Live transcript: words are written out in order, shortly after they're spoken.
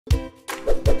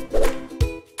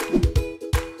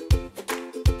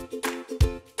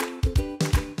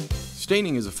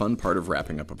Staining is a fun part of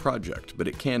wrapping up a project, but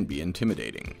it can be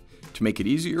intimidating. To make it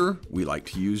easier, we like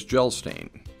to use gel stain.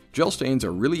 Gel stains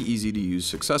are really easy to use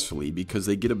successfully because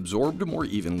they get absorbed more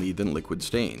evenly than liquid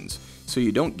stains, so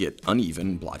you don't get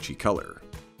uneven, blotchy color.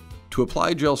 To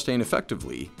apply gel stain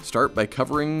effectively, start by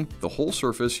covering the whole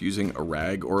surface using a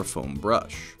rag or a foam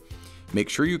brush. Make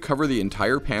sure you cover the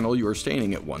entire panel you are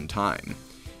staining at one time.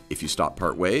 If you stop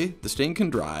partway, the stain can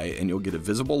dry and you'll get a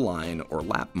visible line or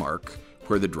lap mark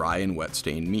where the dry and wet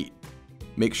stain meet.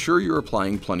 Make sure you're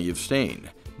applying plenty of stain,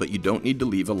 but you don't need to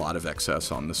leave a lot of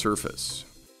excess on the surface.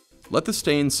 Let the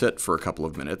stain sit for a couple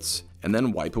of minutes and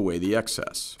then wipe away the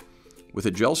excess. With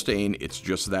a gel stain, it's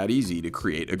just that easy to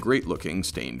create a great looking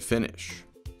stained finish.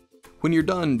 When you're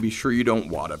done, be sure you don't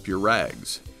wad up your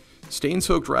rags.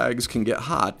 Stain-soaked rags can get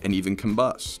hot and even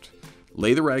combust.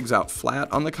 Lay the rags out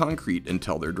flat on the concrete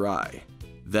until they're dry.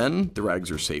 Then, the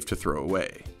rags are safe to throw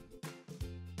away.